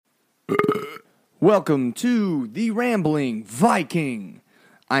Welcome to the Rambling Viking.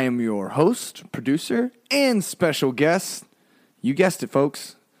 I am your host, producer, and special guest. You guessed it,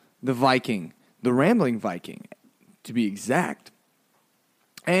 folks. The Viking. The Rambling Viking, to be exact.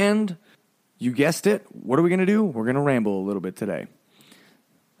 And you guessed it. What are we going to do? We're going to ramble a little bit today.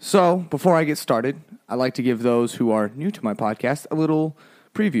 So, before I get started, I'd like to give those who are new to my podcast a little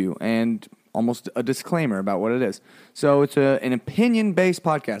preview and almost a disclaimer about what it is. So it's an opinion-based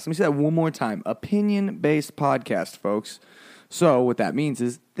podcast. Let me say that one more time. Opinion-based podcast, folks. So what that means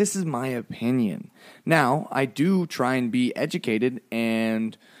is this is my opinion. Now, I do try and be educated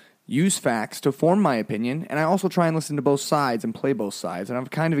and use facts to form my opinion, and I also try and listen to both sides and play both sides. And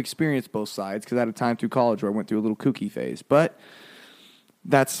I've kind of experienced both sides because I had a time through college where I went through a little kooky phase. But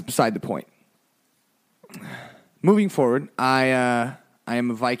that's beside the point. Moving forward, I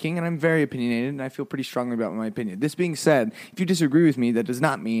am a Viking, and I'm very opinionated, and I feel pretty strongly about my opinion. This being said, if you disagree with me, that does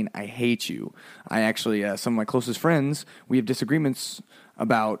not mean I hate you. I actually, some of my closest friends, we have disagreements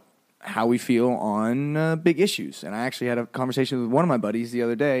about how we feel on big issues. And I actually had a conversation with one of my buddies the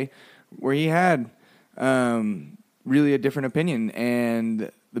other day where he had really a different opinion.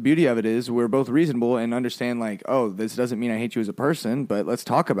 And the beauty of it is we're both reasonable and understand, like, oh, this doesn't mean I hate you as a person, but let's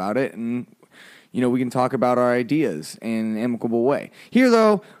talk about it, and we can talk about our ideas in an amicable way. Here,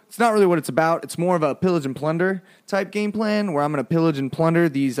 though, it's not really what it's about. It's more of a pillage and plunder type game plan where I'm going to pillage and plunder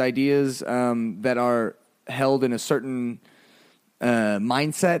these ideas that are held in a certain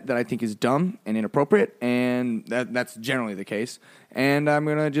mindset that I think is dumb and inappropriate, and that's generally the case. And I'm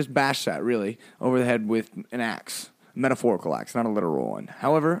going to just bash that, really, over the head with an axe. A metaphorical axe, not a literal one.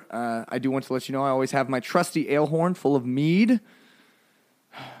 However, I do want to let you know I always have my trusty ale horn full of mead.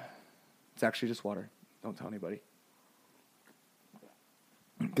 It's actually just water. Don't tell anybody.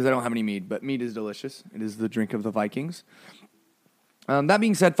 Because I don't have any mead, but mead is delicious. It is the drink of the Vikings. That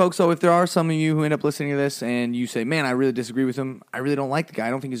being said, folks, so if there are some of you who end up listening to this and you say, man, I really disagree with him, I really don't like the guy, I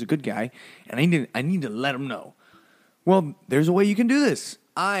don't think he's a good guy, and I need to let him know. Well, there's a way you can do this.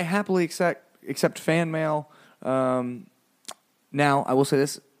 I happily accept fan mail. Now, I will say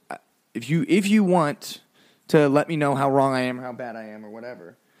this. If you want to let me know how wrong I am or how bad I am or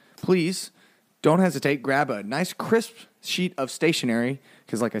whatever, please don't hesitate. Grab a nice crisp sheet of stationery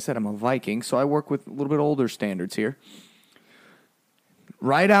because, like I said, I'm a Viking, so I work with a little bit older standards here.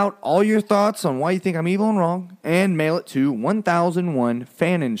 Write out all your thoughts on why you think I'm evil and wrong and mail it to 1001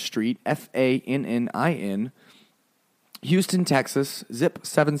 Fannin Street, Fannin, Houston, Texas, zip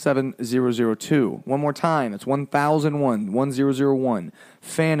 77002. One more time, it's 1001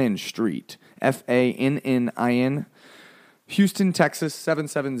 Fannin Street, Fannin, Houston, Texas,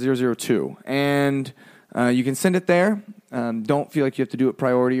 77002. And you can send it there. Don't feel like you have to do it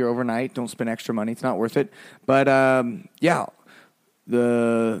priority or overnight. Don't spend extra money. It's not worth it. But, yeah,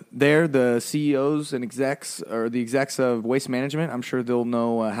 the CEOs and execs, or the execs of Waste Management, I'm sure they'll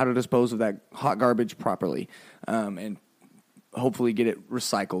know how to dispose of that hot garbage properly and hopefully get it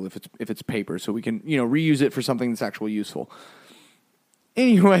recycled if it's paper so we can, reuse it for something that's actually useful.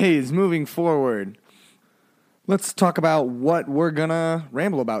 Anyways, moving forward, let's talk about what we're going to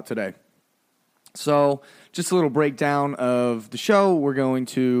ramble about today. So, just a little breakdown of the show. We're going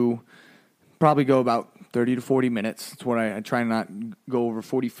to probably go about 30 to 40 minutes. That's what I try not go over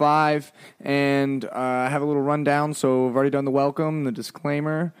 45. And I have a little rundown. So, I've already done the welcome, the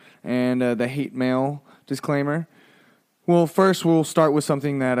disclaimer, and the hate mail disclaimer. Well, first we'll start with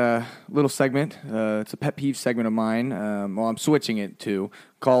something that little segment. It's a pet peeve segment of mine. I'm switching it to.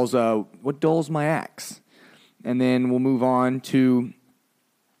 Calls "What Dulls My Axe?" And then we'll move on to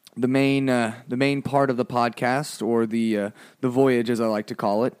the main part of the podcast, or the voyage, as I like to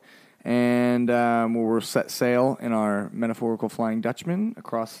call it, and we'll set sail in our metaphorical Flying Dutchman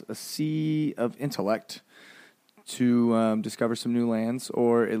across a sea of intellect to discover some new lands,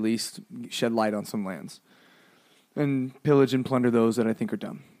 or at least shed light on some lands, and pillage and plunder those that I think are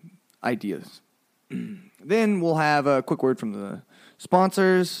dumb ideas. Then we'll have a quick word from the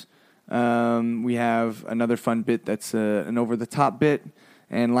sponsors. We have another fun bit that's an over-the-top bit.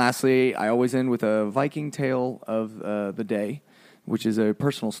 And lastly, I always end with a Viking tale of the day, which is a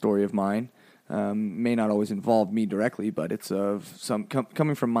personal story of mine. May not always involve me directly, but it's of some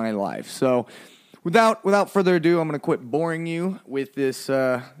coming from my life. So without further ado, I'm going to quit boring you with this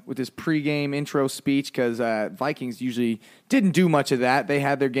pregame intro speech, because Vikings usually didn't do much of that. They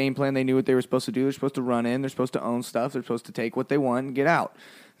had their game plan. They knew what they were supposed to do. They're supposed to run in. They're supposed to own stuff. They're supposed to take what they want and get out.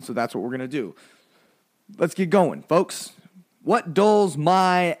 So that's what we're going to do. Let's get going, folks. What dulls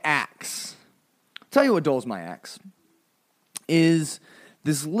my axe? I'll tell you what dulls my axe is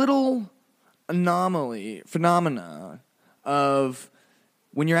this little phenomena of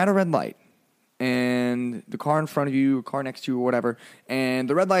when you're at a red light and the car in front of you, or car next to you, or whatever, and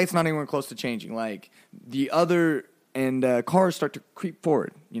the red light's not anywhere close to changing, like the other, and cars start to creep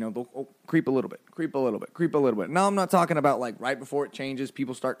forward. They'll creep a little bit, creep a little bit, creep a little bit. Now, I'm not talking about like right before it changes,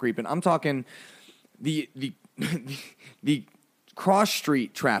 people start creeping. I'm talking the cross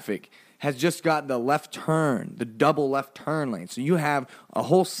street traffic has just got the left turn, the double left turn lane. So you have a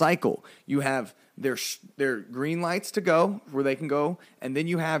whole cycle. You have their green lights to go where they can go, and then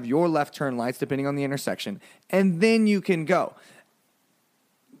you have your left turn lights depending on the intersection, and then you can go.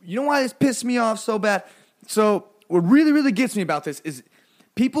 You know why this pissed me off so bad? So what really, really gets me about this is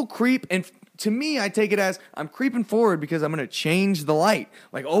people creep, and to me, I take it as I'm creeping forward because I'm going to change the light.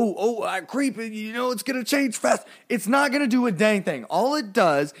 Like, I creep, it's going to change fast. It's not going to do a dang thing. All it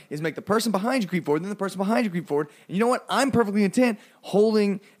does is make the person behind you creep forward, then the person behind you creep forward. And you know what? I'm perfectly content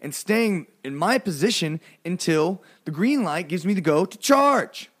holding and staying in my position until the green light gives me the go to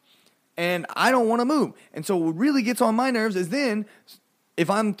charge. And I don't want to move. And so what really gets on my nerves is then if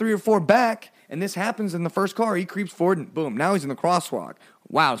I'm 3 or 4 back and this happens in the first car, he creeps forward and boom, now he's in the crosswalk.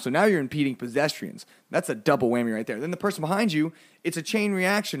 Wow, so now you're impeding pedestrians. That's a double whammy right there. Then the person behind you, it's a chain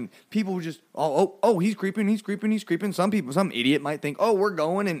reaction. People just, he's creeping. Some idiot might think, we're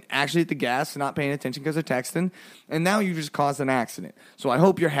going, and actually hit the gas and not paying attention because they're texting. And now you just caused an accident. So I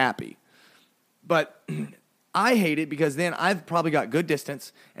hope you're happy. But I hate it because then I've probably got good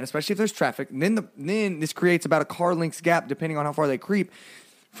distance, and especially if there's traffic, then this creates about a car length's gap, depending on how far they creep,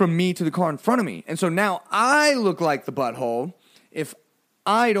 from me to the car in front of me. And so now I look like the butthole if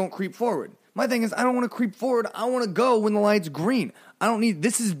I don't creep forward. My thing is, I don't want to creep forward. I want to go when the light's green.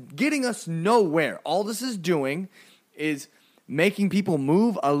 This is getting us nowhere. All this is doing is making people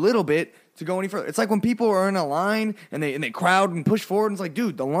move a little bit to go any further. It's like when people are in a line and they crowd and push forward, and it's like,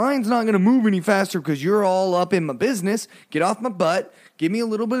 dude, the line's not going to move any faster because you're all up in my business. Get off my butt. Give me a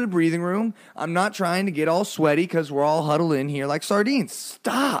little bit of breathing room. I'm not trying to get all sweaty because we're all huddled in here like sardines.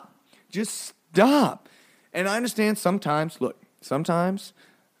 Stop. Just stop. And I understand sometimes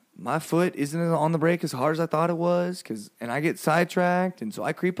my foot isn't on the brake as hard as I thought it was, and I get sidetracked, and so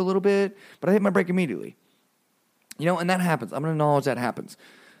I creep a little bit, but I hit my brake immediately. And that happens. I'm going to acknowledge that happens.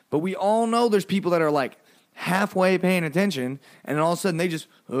 But we all know there's people that are like halfway paying attention, and then all of a sudden they just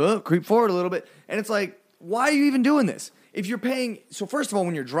creep forward a little bit, and it's like, why are you even doing this? If you're paying, so first of all,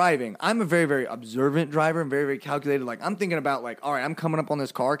 when you're driving, I'm a very, very observant driver and very, very calculated. Like, I'm thinking about, like, all right, I'm coming up on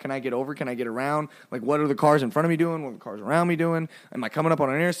this car. Can I get over? Can I get around? Like, what are the cars in front of me doing? What are the cars around me doing? Am I coming up on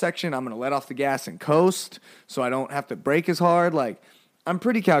an intersection? I'm going to let off the gas and coast so I don't have to brake as hard. Like, I'm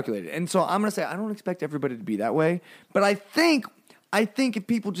pretty calculated. And so I'm going to say I don't expect everybody to be that way. But I think if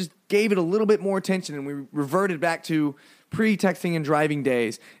people just gave it a little bit more attention and we reverted back to pre-texting and driving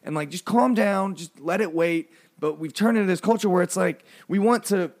days and, like, just calm down, just let it wait. But we've turned into this culture where it's like we have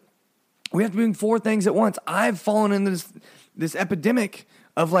to be doing 4 things at once. I've fallen into this epidemic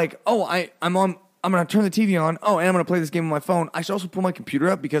of like, I'm going to turn the TV on. And I'm going to play this game on my phone. I should also pull my computer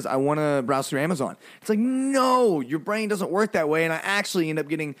up because I want to browse through Amazon. It's like, no, your brain doesn't work that way. And I actually end up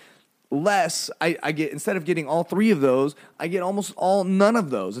getting less. I get, instead of getting all 3 of those, I get almost none of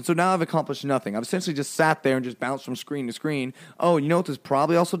those. And so now I've accomplished nothing. I've essentially just sat there and just bounced from screen to screen. You know what this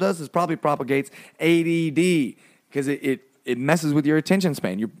probably also does? This probably propagates ADD because it messes with your attention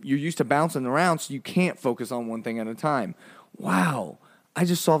span. You're used to bouncing around, so you can't focus on one thing at a time. Wow. I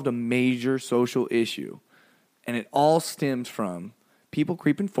just solved a major social issue. And it all stems from people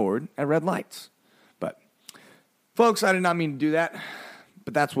creeping forward at red lights. But, folks, I did not mean to do that.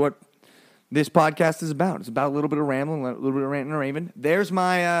 But that's what this podcast is about. It's about a little bit of rambling, a little bit of ranting and raving. There's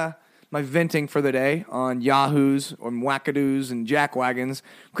my venting for the day on yahoos or wackadoos and jackwagons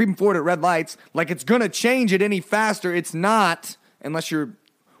creeping forward at red lights like it's going to change it any faster. It's not, unless you're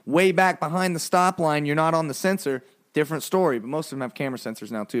way back behind the stop line. You're not on the sensor. Different story, but most of them have camera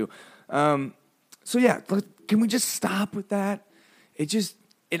sensors now too. So yeah, can we just stop with that? It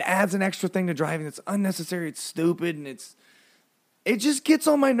adds an extra thing to driving that's unnecessary. It's stupid, and it just gets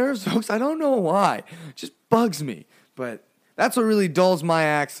on my nerves, folks. I don't know why. It just bugs me. But that's what really dulls my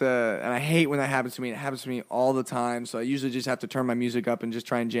axe, and I hate when that happens to me. It happens to me all the time, so I usually just have to turn my music up and just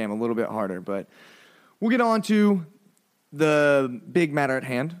try and jam a little bit harder. But we'll get on to the big matter at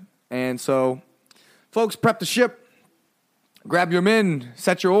hand. And so, folks, prep the ship. Grab your men.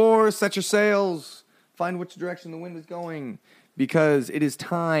 Set your oars. Set your sails. Find which direction the wind is going, because it is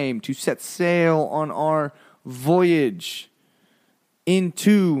time to set sail on our voyage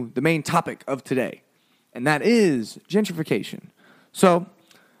into the main topic of today, and that is gentrification. So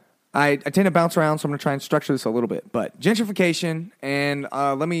I tend to bounce around, so I'm going to try and structure this a little bit. But gentrification, and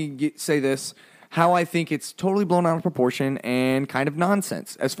let me say this, how I think it's totally blown out of proportion and kind of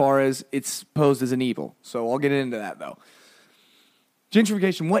nonsense as far as it's posed as an evil. So I'll get into that, though.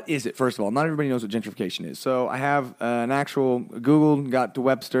 Gentrification, what is it, first of all? Not everybody knows what gentrification is. So I have an actual Google, got to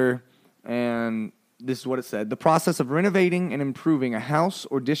Webster, and this is what it said. The process of renovating and improving a house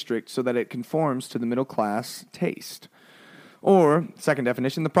or district so that it conforms to the middle class taste. Or, second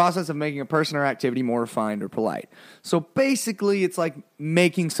definition, the process of making a person or activity more refined or polite. So basically, it's like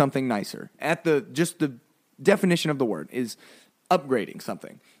making something nicer. Just the definition of the word is upgrading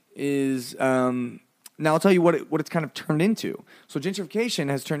something. Now I'll tell you what it's kind of turned into. So gentrification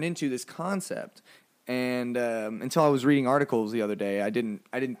has turned into this concept, and until I was reading articles the other day, I didn't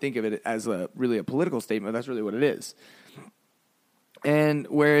think of it as really a political statement. That's really what it is. And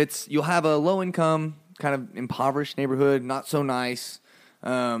where you'll have a low income, kind of impoverished neighborhood, not so nice,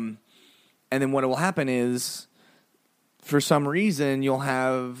 and then what will happen is, for some reason, you'll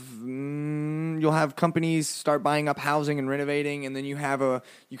have companies start buying up housing and renovating, and then you kind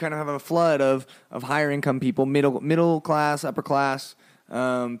of have a flood of higher income people, middle class, upper class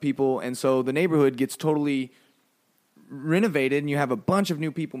people, and so the neighborhood gets totally renovated, and you have a bunch of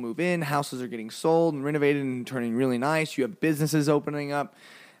new people move in. Houses are getting sold and renovated and turning really nice. You have businesses opening up,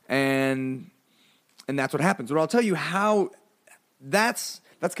 and that's what happens. But I'll tell you how that's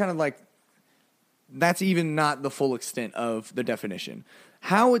kind of like. That's even not the full extent of the definition.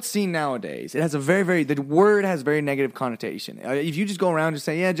 How it's seen nowadays, it has the word has very negative connotation. If you just go around and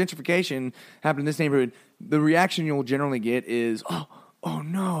say, yeah, gentrification happened in this neighborhood, the reaction you'll generally get is, oh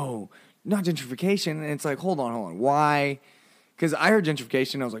no, not gentrification. And it's like, hold on, why? Because I heard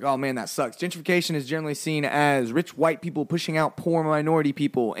gentrification, and I was like, oh man, that sucks. Gentrification is generally seen as rich white people pushing out poor minority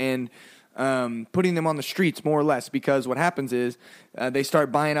people and putting them on the streets, more or less, because what happens is they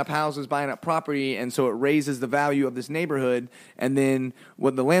start buying up houses, buying up property, and so it raises the value of this neighborhood, and then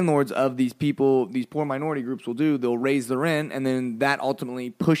what the landlords of these people, these poor minority groups will do, they'll raise the rent, and then that ultimately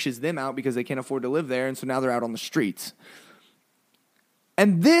pushes them out because they can't afford to live there, and so now they're out on the streets.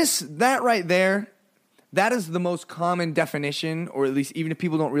 And that right there, that is the most common definition, or at least even if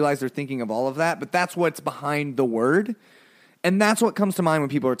people don't realize they're thinking of all of that, but that's what's behind the word. And that's what comes to mind when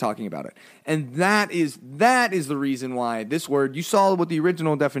people are talking about it. And that is the reason why this word, you saw what the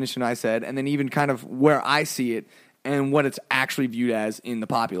original definition I said, and then even kind of where I see it and what it's actually viewed as in the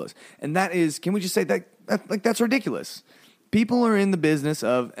populace. And that is, can we just say that's ridiculous. People are in the business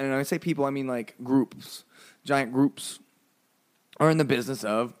of, and when I say people, I mean like groups, giant groups, are in the business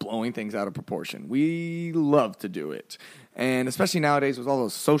of blowing things out of proportion. We love to do it. And especially nowadays with all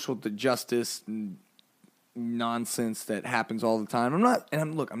those social justice and nonsense that happens all the time.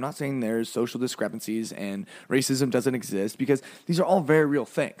 I'm not saying there's social discrepancies and racism doesn't exist, because these are all very real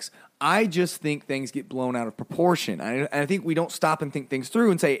things. I just think things get blown out of proportion. I think we don't stop and think things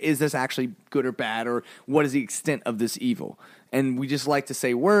through and say, is this actually good or bad, or what is the extent of this evil? And we just like to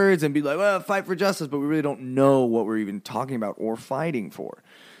say words and be like, well, fight for justice, but we really don't know what we're even talking about or fighting for.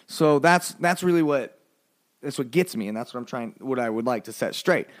 So that's really what gets me, and that's what I would like to set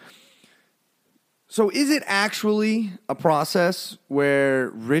straight. So is it actually a process where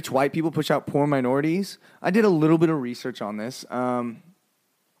rich white people push out poor minorities? I did a little bit of research on this.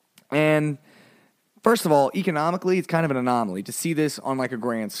 And first of all, economically, it's kind of an anomaly to see this on like a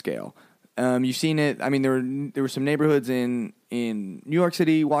grand scale. You've seen it. I mean, there were some neighborhoods in New York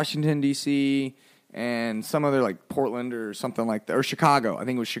City, Washington, D.C., and some other like Portland or something like that, or Chicago. I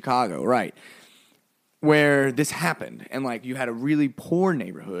think it was Chicago, right, where this happened. And like you had a really poor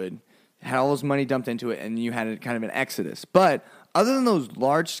neighborhood, had all this money dumped into it, and you had kind of an exodus. But other than those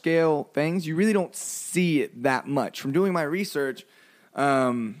large-scale things, you really don't see it that much. From doing my research,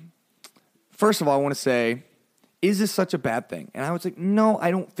 first of all, I want to say, is this such a bad thing? And I would say, no, I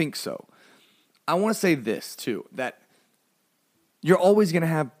don't think so. I want to say this, too, that you're always going to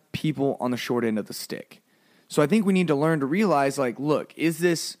have people on the short end of the stick. So I think we need to learn to realize, like, look, is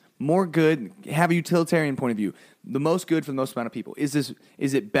this more good, have a utilitarian point of view, the most good for the most amount of people? Is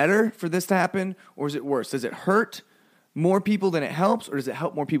it better for this to happen, or is it worse? Does it hurt more people than it helps, or does it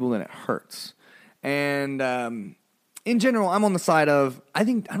help more people than it hurts? And in general, I'm on the side of, I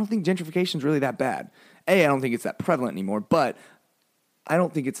don't think gentrification is really that bad. I don't think it's that prevalent anymore, but I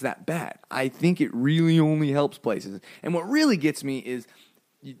don't think it's that bad. I think it really only helps places. And what really gets me is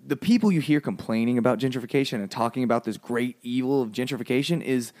the people you hear complaining about gentrification and talking about this great evil of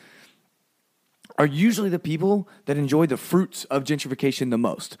gentrification are usually the people that enjoy the fruits of gentrification the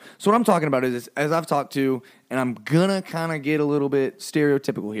most. So what I'm talking about is, as I've talked to, and I'm gonna kind of get a little bit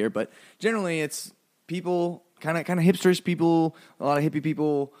stereotypical here, but generally it's people, kind of hipsters people, a lot of hippie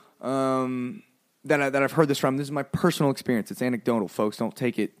people, that I've heard this from. This is my personal experience. It's anecdotal, folks. Don't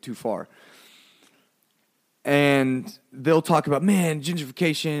take it too far. And they'll talk about, man,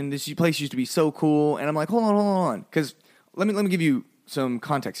 gentrification, this place used to be so cool. And I'm like, hold on. Because let me give you some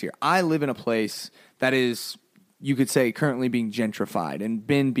context here. I live in a place that is, you could say, currently being gentrified and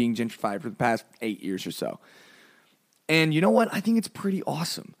been being gentrified for the past 8 years or so. And you know what? I think it's pretty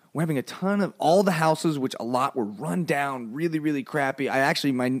awesome. We're having a ton of all the houses, which a lot were run down, really, really crappy.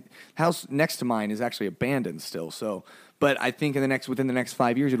 My house next to mine is actually abandoned still. So, but I think within the next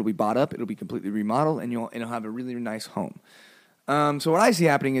 5 years, it'll be bought up, it'll be completely remodeled, and you'll have a really nice home. So what I see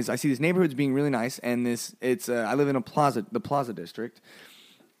happening is I see this neighborhood's being really nice, and I live in the Plaza district,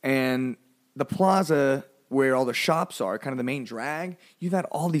 and the Plaza where all the shops are, kind of the main drag. You've had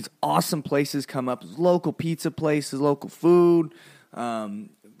all these awesome places come up, local pizza places, local food.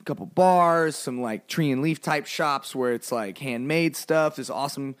 A couple bars, some like tree and leaf type shops where it's like handmade stuff. This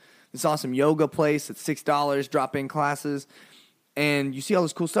awesome yoga place at $6, drop-in classes. And you see all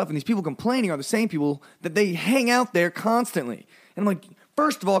this cool stuff, and these people complaining are the same people that they hang out there constantly. And I'm like,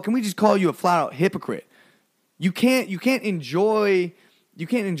 first of all, can we just call you a flat-out hypocrite? You can't enjoy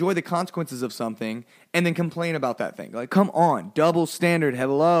the consequences of something and then complain about that thing. Like, come on, double standard,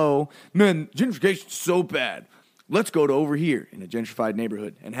 hello. Man, gentrification's so bad. Let's go to over here in a gentrified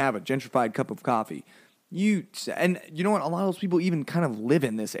neighborhood and have a gentrified cup of coffee. And you know what? A lot of those people even kind of live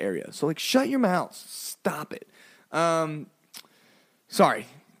in this area. So, like, shut your mouths. Stop it. Sorry,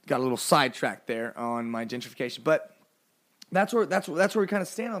 got a little sidetracked there on my gentrification. But that's where we kind of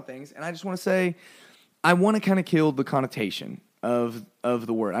stand on things. And I just want to say, I want to kind of kill the connotation of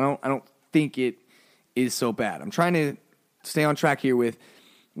the word. I don't think it is so bad. I'm trying to stay on track here with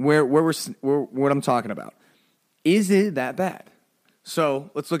what I'm talking about. Is it that bad? So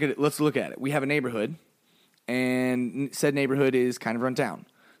let's look at it. We have a neighborhood, and said neighborhood is kind of run down.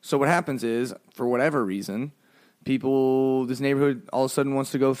 So what happens is, for whatever reason, this neighborhood all of a sudden wants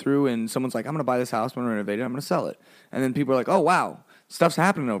to go through, and someone's like, I'm going to buy this house, I'm going to renovate it, I'm going to sell it. And then people are like, oh, wow, stuff's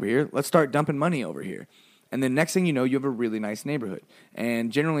happening over here. Let's start dumping money over here. And then next thing you know, you have a really nice neighborhood.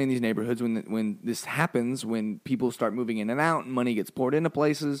 And generally in these neighborhoods, when this happens, when people start moving in and out, and money gets poured into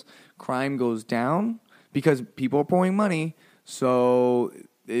places, crime goes down because people are pouring money. So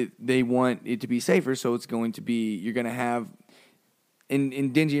they want it to be safer. So it's going to be, you're going to have,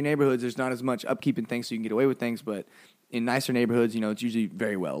 in dingier neighborhoods, there's not as much upkeep and things, so you can get away with things. But in nicer neighborhoods, it's usually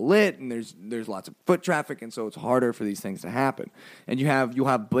very well lit, and there's lots of foot traffic, and so it's harder for these things to happen. And you'll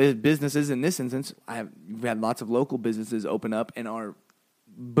have businesses. In this instance, we've had lots of local businesses open up and are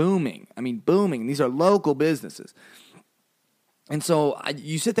booming. I mean, booming. These are local businesses. And so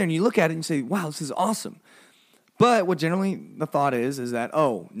you sit there and you look at it and you say, wow, this is awesome. But what generally the thought is that,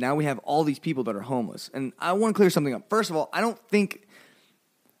 oh, now we have all these people that are homeless. And I want to clear something up. First of all, I think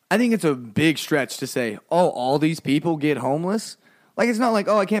it's a big stretch to say, oh, all these people get homeless. Like, it's not like,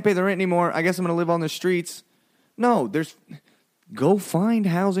 oh, I can't pay the rent anymore, I guess I'm going to live on the streets. No, go find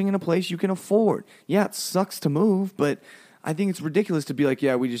housing in a place you can afford. Yeah, it sucks to move, but I think it's ridiculous to be like,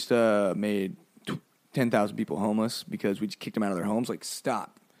 yeah, we just made 10,000 people homeless because we just kicked them out of their homes. Like,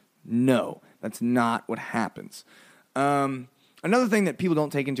 stop. No, that's not what happens. Another thing that people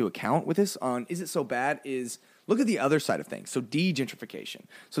don't take into account with this on is it so bad is look at the other side of things. So de-gentrification.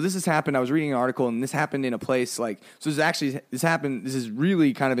 So this has happened. I was reading an article, and this happened in a place like, so this happened, this is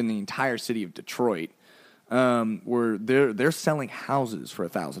really kind of in the entire city of Detroit, where they're selling houses for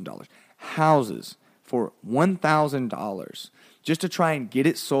 $1,000. Houses for $1,000 just to try and get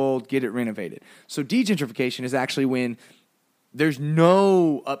it sold, get it renovated. So de-gentrification is actually when there's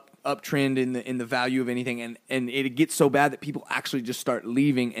no uptrend in the value of anything, and it gets so bad that people actually just start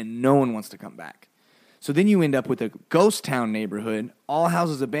leaving and no one wants to come back. So then you end up with a ghost town neighborhood, all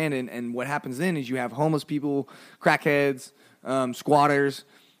houses abandoned, and what happens then is you have homeless people, crackheads, squatters,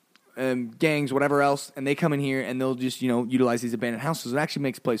 gangs, whatever else, and they come in here and they'll just, utilize these abandoned houses. It actually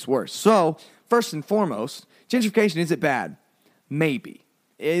makes the place worse. So, first and foremost, gentrification, is it bad? Maybe.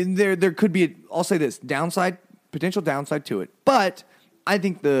 And there could be, I'll say this, potential downside to it. But I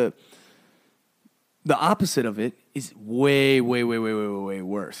think the opposite of it is way, way, way, way, way, way, way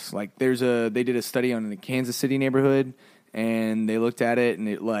worse. Like, they did a study on the Kansas City neighborhood, and they looked at it, and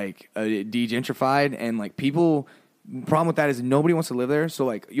it de-gentrified, and the problem with that is nobody wants to live there.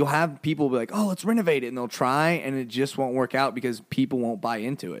 So you'll have people be like, oh, let's renovate it, and they'll try, and it just won't work out because people won't buy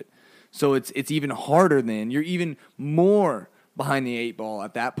into it. So it's even harder then. You're even more behind the eight ball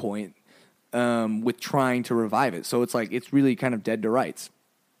at that point with trying to revive it. So it's really kind of dead to rights.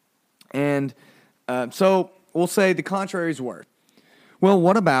 And so we'll say the contrary is worse. Well,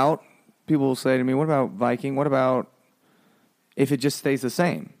 what about, people will say to me, what about Viking? What about if it just stays the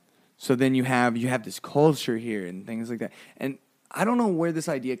same? So then you have this culture here and things like that. And I don't know where this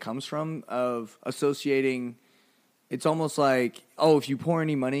idea comes from of associating. It's almost like, oh, if you pour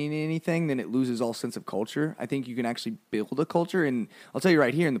any money into anything, then it loses all sense of culture. I think you can actually build a culture. And I'll tell you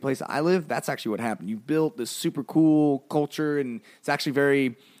right here, in the place that I live, that's actually what happened. You built this super cool culture, and it's actually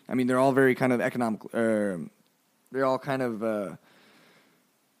very, I mean, they're all very kind of economic, they're all kind of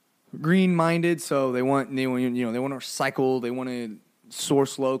green-minded, so they want to recycle, they want to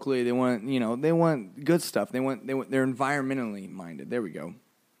source locally, they want good stuff. They're environmentally minded. There we go.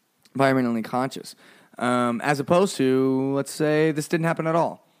 Environmentally conscious. As opposed to, let's say, this didn't happen at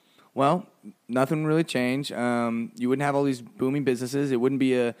all. Well, nothing really changed. You wouldn't have all these booming businesses. You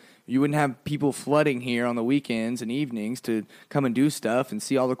wouldn't have people flooding here on the weekends and evenings to come and do stuff and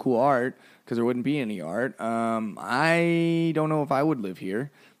see all the cool art because there wouldn't be any art. I don't know if I would live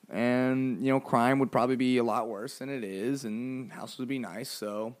here. And, crime would probably be a lot worse than it is, and houses would be nice.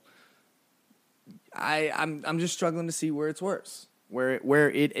 So I'm just struggling to see where it's worse.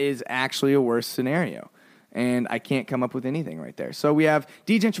 Where it is actually a worse scenario. And I can't come up with anything right there. So we have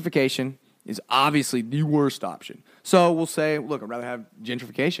degentrification is obviously the worst option. So we'll say, look, I'd rather have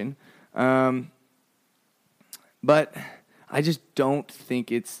gentrification. But I just don't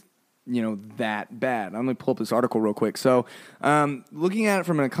think it's, that bad. I'm going to pull up this article real quick. So looking at it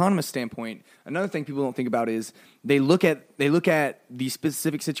from an economist standpoint, another thing people don't think about is they look at these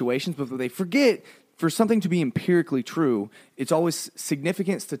specific situations, but they forget for something to be empirically true, it's always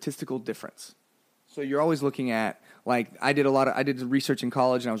significant statistical difference. So you're always looking at, like, I did research in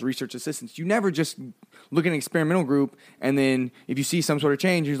college, and I was research assistant. You never just look at an experimental group, and then if you see some sort of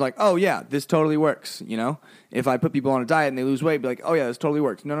change, you're like, oh, yeah, this totally works, If I put people on a diet and they lose weight, be like, oh, yeah, this totally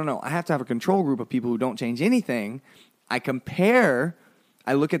works. No. I have to have a control group of people who don't change anything. I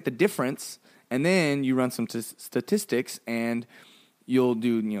look at the difference, and then you run some statistics, and you'll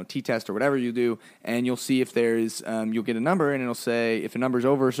do, t-test or whatever you do, and you'll see if there's, you'll get a number, and it'll say if a number's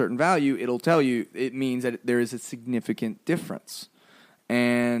over a certain value, it'll tell you it means that there is a significant difference.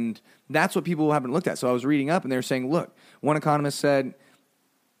 And that's what people haven't looked at. So I was reading up, and they were saying, look, one economist said,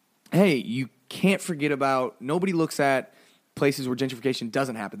 hey, you can't forget about, nobody looks at places where gentrification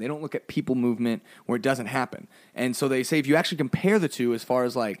doesn't happen. They don't look at people movement where it doesn't happen. And so they say if you actually compare the two as far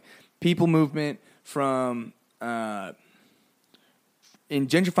as like people movement from in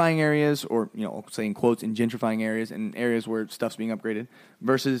gentrifying areas, or say in quotes, in gentrifying areas and areas where stuff's being upgraded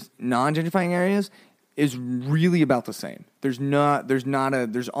versus non-gentrifying areas, is really about the same. There's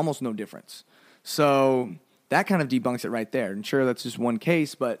almost no difference. So that kind of debunks it right there. And sure, that's just one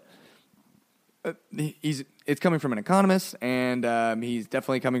case, but it's coming from an economist, and he's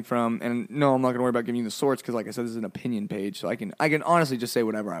definitely coming from. And no, I'm not going to worry about giving you the source because, like I said, this is an opinion page, so I can honestly just say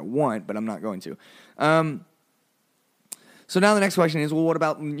whatever I want, but I'm not going to. So now the next question is, well, what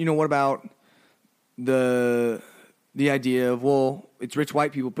about the idea of, well, it's rich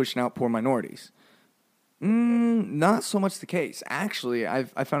white people pushing out poor minorities? Not so much the case. Actually, I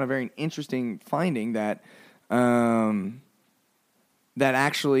found a very interesting finding that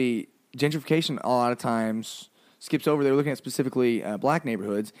actually gentrification a lot of times skips over. They were looking at specifically black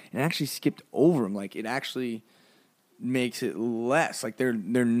neighborhoods, and it actually skipped over them. Like, it actually makes it less. Like, they're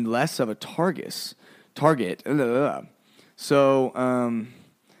less of a target. So, and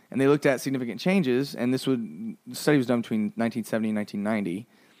they looked at significant changes, and the study was done between 1970 and 1990,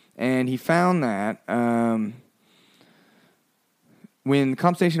 and he found that when the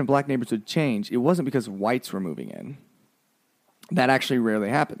compensation of black neighbors would change, it wasn't because whites were moving in. That actually rarely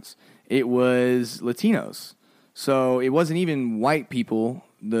happens. It was Latinos. So it wasn't even white people,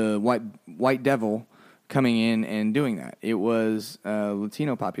 the white devil, coming in and doing that. It was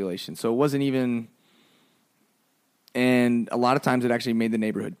Latino population. So it wasn't even... And a lot of times it actually made the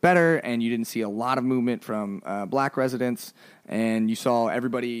neighborhood better, and you didn't see a lot of movement from black residents, and you saw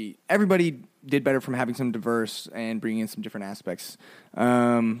everybody did better from having some diverse and bringing in some different aspects.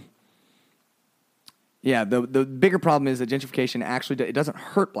 The bigger problem is that gentrification actually it doesn't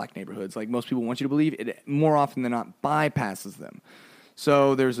hurt black neighborhoods like most people want you to believe. It more often than not bypasses them.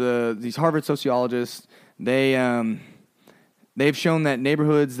 So there's these Harvard sociologists. They've shown that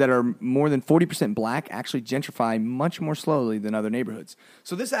neighborhoods that are more than 40% black actually gentrify much more slowly than other neighborhoods.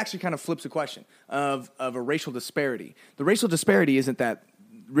 So this actually kind of flips the question of a racial disparity. The racial disparity isn't that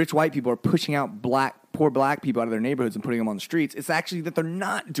rich white people are pushing out poor black people out of their neighborhoods and putting them on the streets. It's actually that they're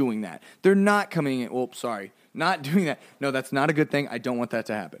not doing that. They're not coming in. Not doing that. No, that's not a good thing. I don't want that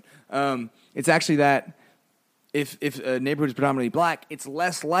to happen. It's actually that if a neighborhood is predominantly black, it's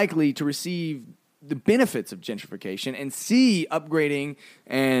less likely to receive the benefits of gentrification and see upgrading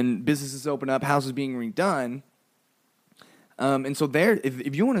and businesses open up, houses being redone, And so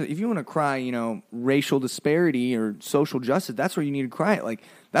if you want to cry, racial disparity or social justice, that's where you need to cry it. Like,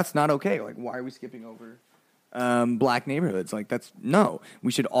 that's not okay. Like, why are we skipping over black neighborhoods? Like, no.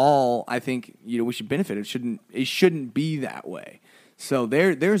 We should all, I think, we should benefit. It shouldn't be that way. So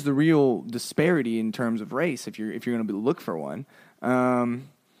there's the real disparity in terms of race if you're going to look for one.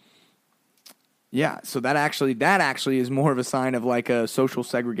 Yeah, so that actually is more of a sign of like a social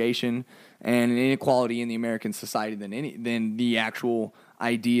segregation and an inequality in the American society than the actual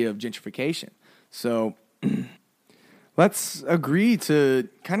idea of gentrification. So let's agree to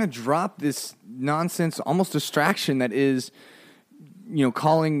kind of drop this nonsense, almost distraction that is,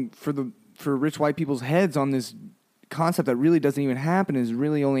 calling for rich white people's heads on this concept that really doesn't even happen, has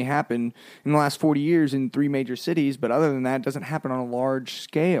really only happened in the last 40 years in 3 major cities, but other than that, it doesn't happen on a large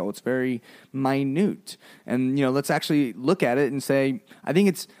scale. It's very minute. And, let's actually look at it and say, I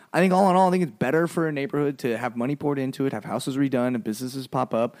think all in all, I think it's better for a neighborhood to have money poured into it, have houses redone, and businesses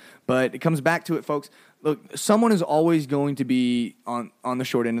pop up. But it comes back to it, folks. Look, someone is always going to be on the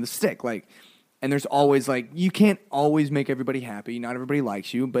short end of the stick. And there's always, you can't always make everybody happy. Not everybody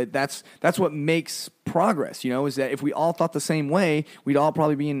likes you, but that's what makes progress, is that if we all thought the same way, we'd all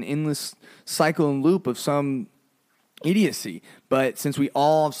probably be in an endless cycle and loop of some idiocy. But since we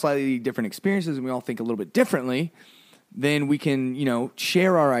all have slightly different experiences and we all think a little bit differently, then we can,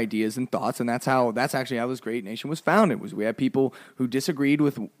 share our ideas and thoughts, and that's actually how this great nation was founded. We had people who disagreed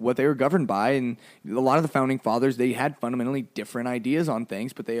with what they were governed by, and a lot of the founding fathers, they had fundamentally different ideas on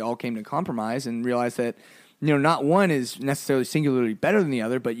things, but they all came to compromise and realized that, not one is necessarily singularly better than the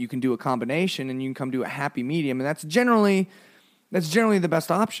other, but you can do a combination and you can come to a happy medium, and that's generally the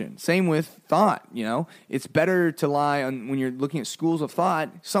best option. Same with thought. It's better to lie on, when you're looking at schools of thought,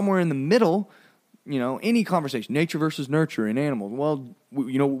 somewhere in the middle. Any conversation, nature versus nurture in animals. Well,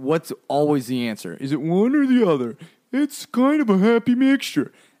 what's always the answer? Is it one or the other? It's kind of a happy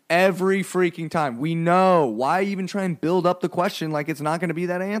mixture. Every freaking time. We know. Why even try and build up the question like it's not going to be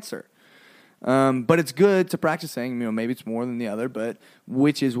that answer? But it's good to practice saying, maybe it's more than the other, but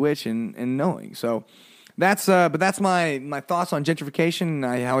which is which and knowing. So that's my thoughts on gentrification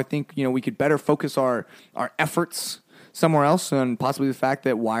and how I think, we could better focus our efforts somewhere else, and possibly the fact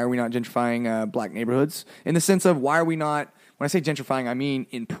that why are we not gentrifying black neighborhoods, in the sense of why are we not, when I say gentrifying, I mean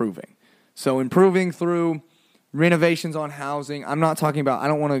improving. So improving through renovations on housing. I'm not talking about, I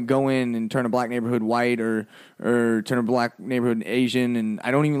don't want to go in and turn a black neighborhood white or turn a black neighborhood Asian, and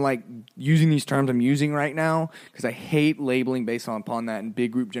I don't even like using these terms I'm using right now because I hate labeling based upon that and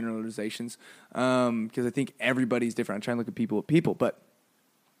big group generalizations, because I think everybody's different. I try and look at people, but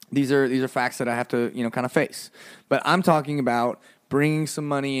These are facts that I have to, kind of face. But I'm talking about bringing some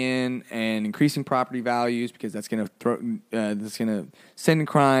money in and increasing property values, because that's going to send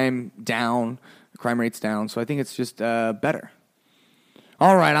crime rates down. So I think it's just better.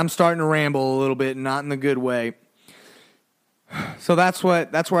 All right, I'm starting to ramble a little bit, not in the good way. So that's where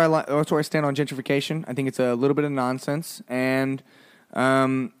I stand on gentrification. I think it's a little bit of nonsense, and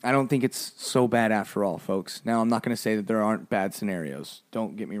I don't think it's so bad after all, folks. Now, I'm not going to say that there aren't bad scenarios.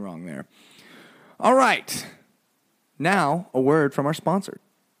 Don't get me wrong there. All right. Now, a word from our sponsor.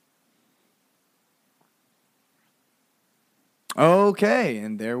 Okay,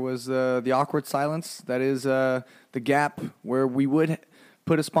 and there was the awkward silence. That is the gap where we would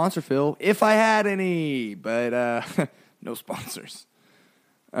put a sponsor fill if I had any, but no sponsors.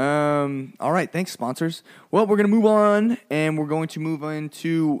 All right, thanks, sponsors. Well, we're going to move on, and we're going to move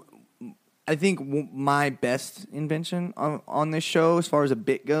into, I think, my best invention on this show as far as a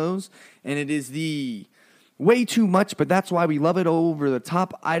bit goes, and it is the way too much, but that's why we love it, over the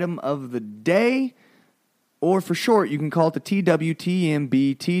top item of the day, or for short, you can call it the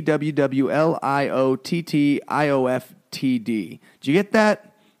TWTMB, TWWLIOTTIOFTD. Did you get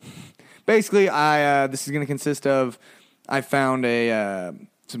that? Basically, this is going to consist of, I found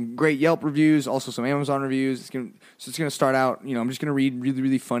some great Yelp reviews, also some Amazon reviews. It's going to start out, I'm just going to read really,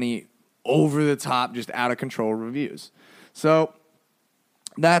 really funny, over-the-top, just out-of-control reviews. So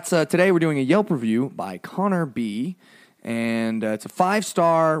that's today we're doing a Yelp review by Connor B., and it's a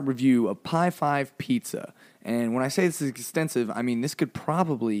 5-star review of Pie 5 Pizza. And when I say this is extensive, I mean this could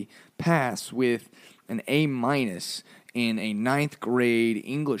probably pass with an A- in a 9th grade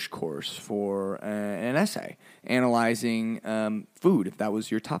English course for an essay analyzing food, if that was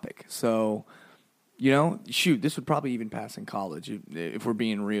your topic. So, shoot, this would probably even pass in college if we're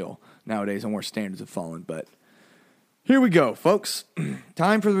being real nowadays on where standards have fallen. But here we go, folks.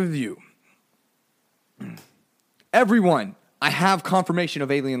 Time for the review. Everyone, I have confirmation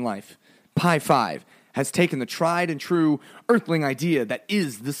of alien life. Pie 5 has taken the tried and true Earthling idea that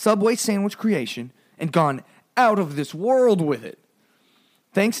is the Subway sandwich creation and gone out of this world with it.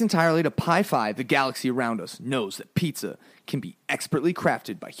 Thanks entirely to Pi 5, the galaxy around us knows that pizza can be expertly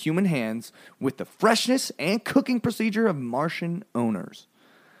crafted by human hands with the freshness and cooking procedure of Martian owners.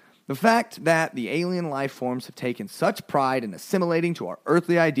 The fact that the alien life forms have taken such pride in assimilating to our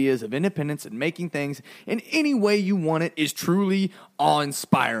earthly ideas of independence and making things in any way you want it is truly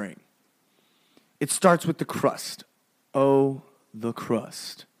awe-inspiring. It starts with the crust. Oh, the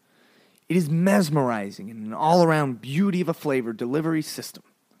crust. It is mesmerizing and an all-around beauty of a flavor delivery system.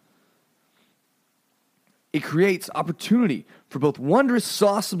 It creates opportunity for both wondrous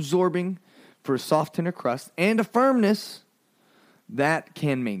sauce absorbing for a soft tender crust and a firmness that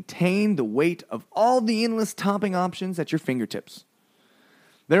can maintain the weight of all the endless topping options at your fingertips.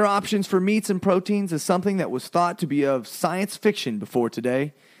 Their options for meats and proteins is something that was thought to be of science fiction before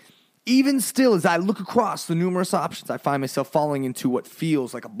today. Even still, as I look across the numerous options, I find myself falling into what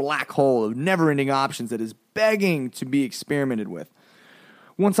feels like a black hole of never-ending options that is begging to be experimented with.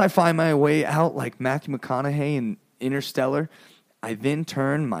 Once I find my way out like Matthew McConaughey in Interstellar, I then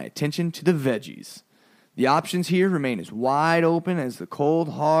turn my attention to the veggies. The options here remain as wide open as the cold,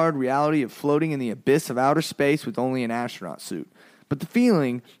 hard reality of floating in the abyss of outer space with only an astronaut suit. But the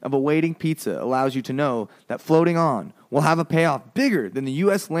feeling of awaiting pizza allows you to know that floating on will have a payoff bigger than the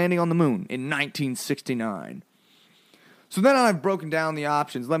U.S. landing on the moon in 1969. So then I've broken down the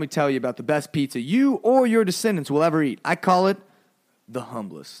options. Let me tell you about the best pizza you or your descendants will ever eat. I call it the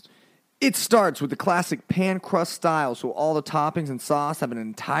humblest. It starts with the classic pan crust style, so all the toppings and sauce have an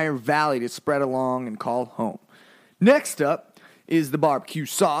entire valley to spread along and call home. Next up is the barbecue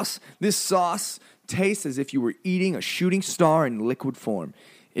sauce. This sauce tastes as if you were eating a shooting star in liquid form.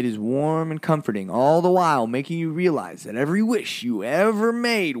 It is warm and comforting, all the while making you realize that every wish you ever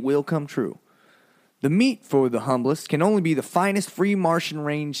made will come true. The meat for the humblest can only be the finest free Martian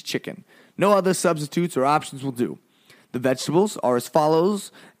range chicken. No other substitutes or options will do. The vegetables are as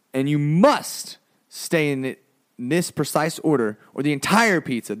follows, and you must stay in this precise order, or the entire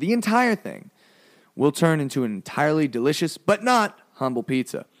pizza, the entire thing, will turn into an entirely delicious but not humble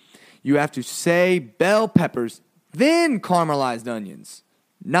pizza. You have to say bell peppers, then caramelized onions.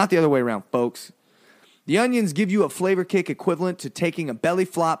 Not the other way around, folks. The onions give you a flavor kick equivalent to taking a belly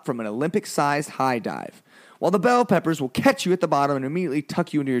flop from an Olympic-sized high dive, while the bell peppers will catch you at the bottom and immediately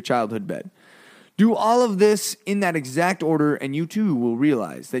tuck you into your childhood bed. Do all of this in that exact order, and you too will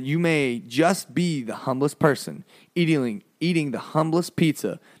realize that you may just be the humblest person eating the humblest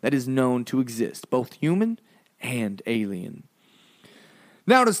pizza that is known to exist, both human and alien.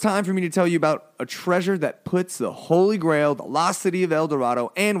 Now it is time for me to tell you about a treasure that puts the Holy Grail, the lost city of El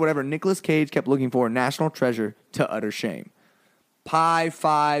Dorado, and whatever Nicolas Cage kept looking for, national treasure, to utter shame. Pi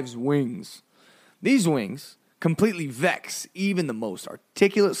 5's wings. These wings completely vex even the most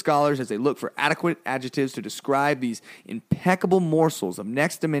articulate scholars as they look for adequate adjectives to describe these impeccable morsels of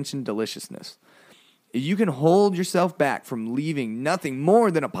next-dimension deliciousness. You can hold yourself back from leaving nothing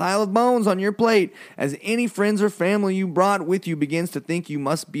more than a pile of bones on your plate as any friends or family you brought with you begins to think you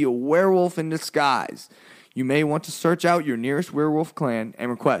must be a werewolf in disguise. You may want to search out your nearest werewolf clan and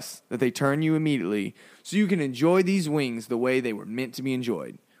request that they turn you immediately so you can enjoy these wings the way they were meant to be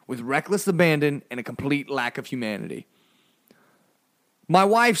enjoyed, with reckless abandon and a complete lack of humanity. My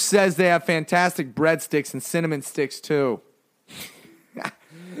wife says they have fantastic breadsticks and cinnamon sticks too.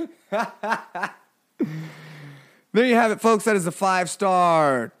 There you have it, folks. That is a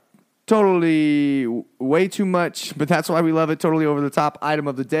 5-star, totally way too much, but that's why we love it, totally over the top item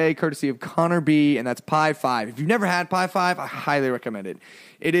of the day, courtesy of Connor B, and that's Pi 5. If you've never had Pi 5, I highly recommend it.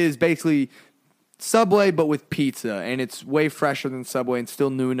 It is basically Subway, but with pizza, and it's way fresher than Subway and still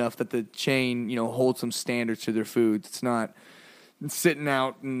new enough that the chain, holds some standards to their foods. It's not sitting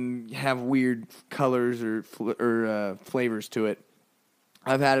out and have weird colors or flavors to it.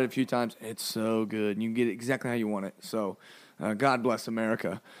 I've had it a few times. It's so good. And you can get it exactly how you want it. So, God bless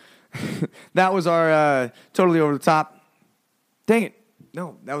America. That was our totally over the top. Dang it.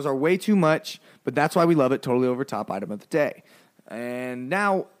 No, that was our way too much, but that's why we love it, totally over top item of the day. And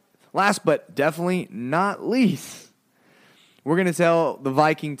now, last but definitely not least, we're going to tell the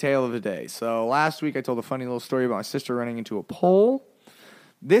Viking tale of the day. So last week I told a funny little story about my sister running into a pole.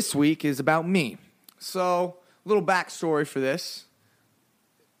 This week is about me. So, a little backstory for this.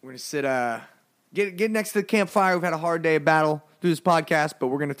 We're going to sit, get next to the campfire. We've had a hard day of battle through this podcast, but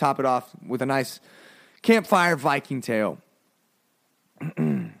we're going to top it off with a nice campfire Viking tale.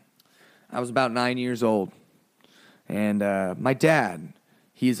 I was about 9 years old, and my dad,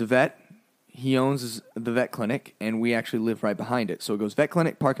 he is a vet. He owns the vet clinic, and we actually live right behind it. So it goes vet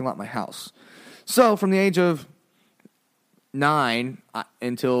clinic, parking lot, my house. So from the age of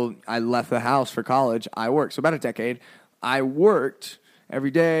until I left the house for college, I worked. So about a decade, I worked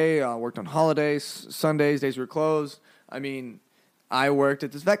every day. I worked on holidays, Sundays, days we were closed. I mean, I worked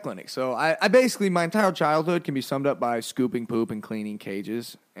at this vet clinic. So I basically, my entire childhood can be summed up by scooping poop and cleaning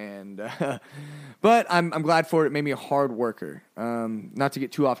cages. And but I'm glad for it. It made me a hard worker. Not to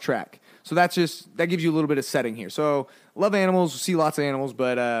get too off track. So that gives you a little bit of setting here. So love animals, see lots of animals,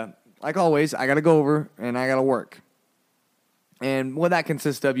 but like always, I got to go over and I got to work. And what that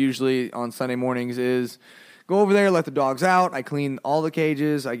consists of usually on Sunday mornings is go over there, let the dogs out. I clean all the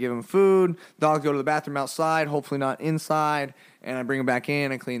cages. I give them food. Dogs go to the bathroom outside, hopefully not inside. And I bring them back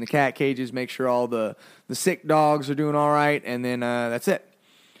in. I clean the cat cages, make sure all the sick dogs are doing all right. And then that's it.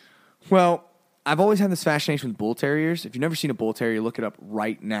 Well, I've always had this fascination with bull terriers. If you've never seen a bull terrier, look it up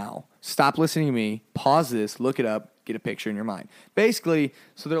right now. Stop listening to me. Pause this. Look it up. Get a picture in your mind. Basically,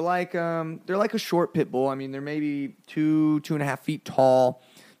 so they're like a short pit bull. I mean, they're maybe 2.5 feet tall.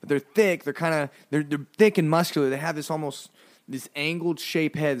 But they're thick. They're thick and muscular. They have this angled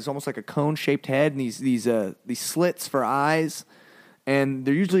shaped head. It's almost like a cone shaped head, and these slits for eyes. And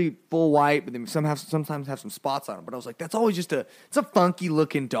they're usually full white, but they sometimes have some spots on them. But I was like, that's always it's a funky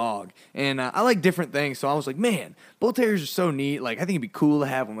looking dog. And I like different things. So I was like, man, bull terriers are so neat. Like, I think it'd be cool to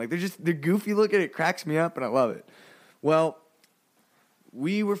have them. Like, they're goofy looking. It cracks me up, and I love it. Well,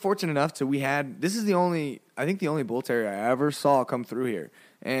 we were fortunate enough to, this is the only bull terrier I ever saw come through here.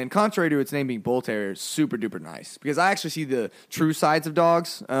 And contrary to its name being bull terrier, it's super duper nice. Because I actually see the true sides of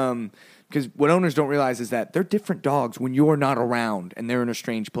dogs. Because what owners don't realize is that they're different dogs when you're not around and they're in a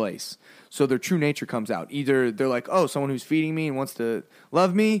strange place. So their true nature comes out. Either they're like, oh, someone who's feeding me and wants to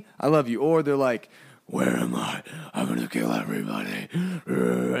love me, I love you. Or they're like, where am I? I'm going to kill everybody.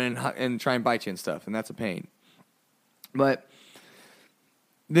 And try and bite you and stuff. And that's a pain. But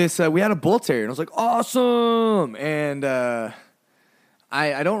we had a bull terrier, and I was like, awesome! And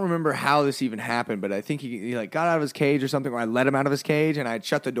I don't remember how this even happened, but I think he like got out of his cage or something, or I let him out of his cage, and I'd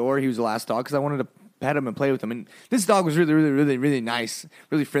shut the door. He was the last dog because I wanted to pet him and play with him. And this dog was really, really, really, really nice,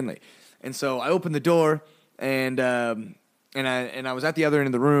 really friendly. And so I opened the door, and I was at the other end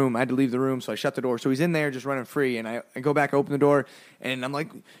of the room. I had to leave the room, so I shut the door. So he's in there just running free, and I go back, open the door, and I'm like,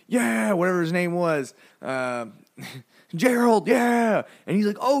 yeah, whatever his name was. Gerald, yeah. And he's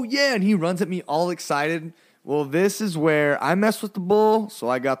like, oh, yeah. And he runs at me all excited. Well, this is where I messed with the bull, so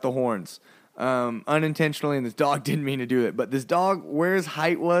I got the horns. Unintentionally, and this dog didn't mean to do it. But this dog, where his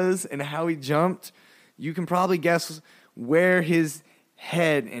height was and how he jumped, you can probably guess where his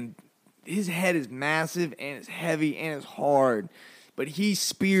head is massive, and it's heavy, and it's hard. But he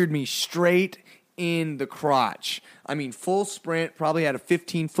speared me straight in the crotch. I mean, full sprint, probably had a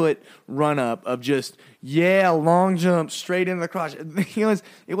 15-foot run-up of just, long jump straight into the crotch.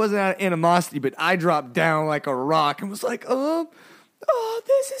 It wasn't out of animosity, but I dropped down like a rock and was like,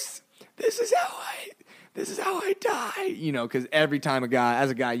 this is how I die. You know, because every time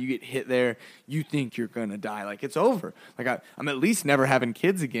as a guy, you get hit there, you think you're going to die. Like, it's over. Like, I'm at least never having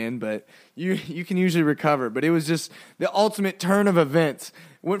kids again, but you can usually recover. But it was just the ultimate turn of events.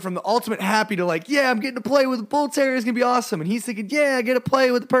 Went from the ultimate happy to like, yeah, I'm getting to play with a bull terrier. It's going to be awesome. And he's thinking, yeah, I get to play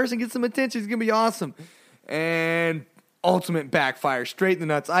with the person, get some attention. It's going to be awesome. And ultimate backfire, straight in the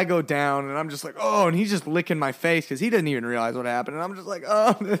nuts. I go down, and I'm just like, oh, and he's just licking my face because he doesn't even realize what happened. And I'm just like,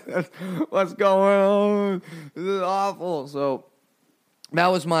 oh, what's going on? This is awful. So that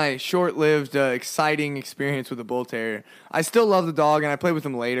was my short-lived, exciting experience with a bull terrier. I still love the dog, and I played with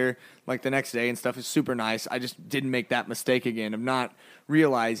him later, like the next day and stuff. It's super nice. I just didn't make that mistake again of not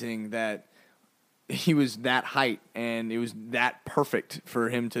realizing that he was that height, and it was that perfect for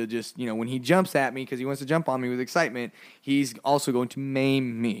him to just, when he jumps at me because he wants to jump on me with excitement, he's also going to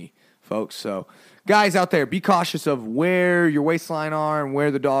maim me, folks. So guys out there, be cautious of where your waistline are and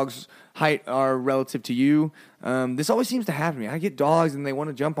where the dog's height are relative to you. This always seems to happen to me. I get dogs and they want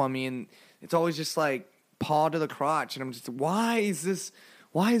to jump on me, and it's always just like paw to the crotch, and I'm just, why is this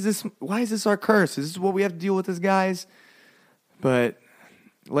our curse? Is this what we have to deal with as guys? But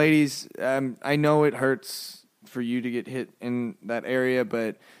ladies, I know it hurts for you to get hit in that area,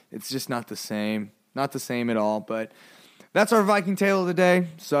 but it's just not the same. Not the same at all. But that's our Viking tale of the day.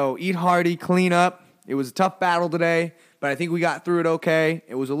 So eat hearty, clean up. It was a tough battle today, but I think we got through it okay.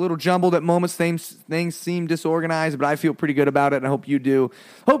 It was a little jumbled at moments. Things seemed disorganized, but I feel pretty good about it, and I hope you do.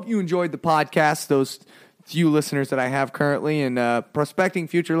 Hope you enjoyed the podcast, those few listeners that I have currently, and prospecting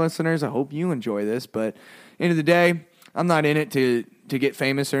future listeners, I hope you enjoy this. But end of the day, I'm not in it to get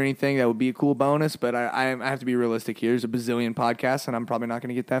famous or anything. That would be a cool bonus, but I have to be realistic here. There's a bazillion podcasts, and I'm probably not going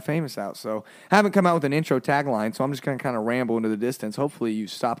to get that famous out. So I haven't come out with an intro tagline, so I'm just going to kind of ramble into the distance. Hopefully you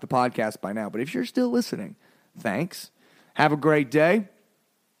stopped the podcast by now. But if you're still listening, thanks. Have a great day.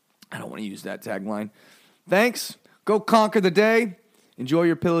 I don't want to use that tagline. Thanks. Go conquer the day. Enjoy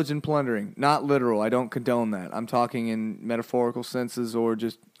your pillage and plundering. Not literal. I don't condone that. I'm talking in metaphorical senses or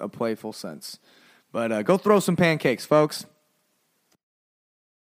just a playful sense. But go throw some pancakes, folks.